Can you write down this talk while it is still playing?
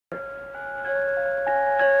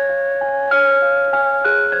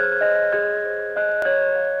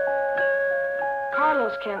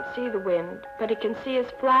nose can't see the wind, but he can see his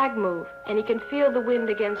flag move, and he can feel the wind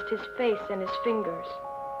against his face and his fingers.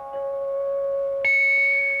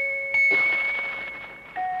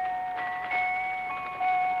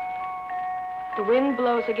 The wind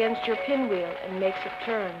blows against your pinwheel and makes it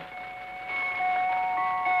turn.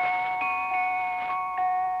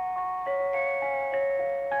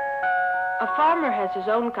 A farmer has his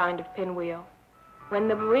own kind of pinwheel. When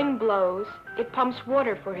the wind blows, it pumps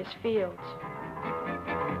water for his fields.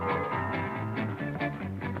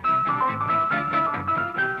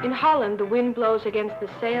 In Holland, the wind blows against the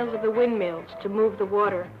sails of the windmills to move the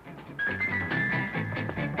water.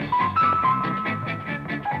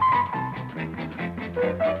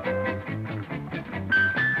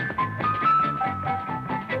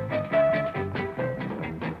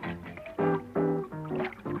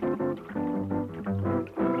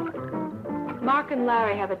 Mark and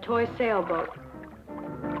Larry have a toy sailboat.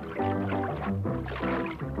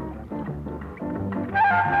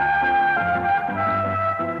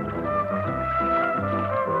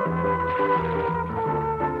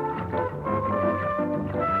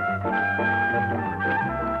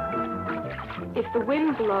 If the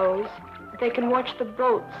wind blows, they can watch the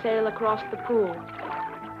boat sail across the pool,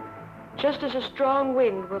 just as a strong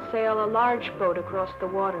wind will sail a large boat across the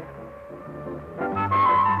water.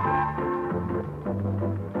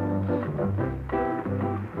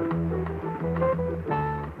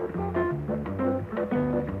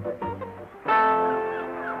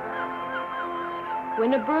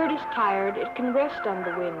 When a bird is tired, it can rest on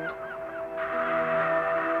the wind,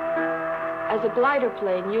 as a glider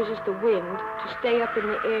plane uses the wind to stay up in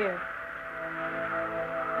the air.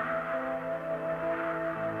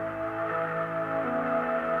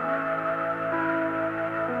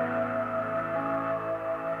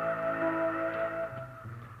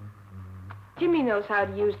 Timmy knows how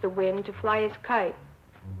to use the wind to fly his kite.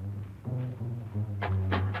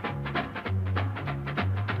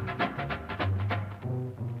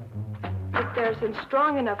 If there's a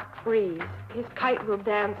strong enough breeze, his kite will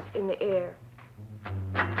dance in the air.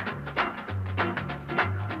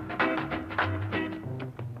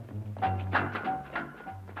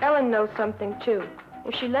 Ellen knows something too.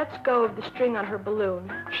 If she lets go of the string on her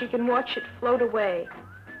balloon, she can watch it float away,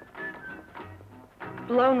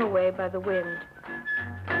 blown away by the wind.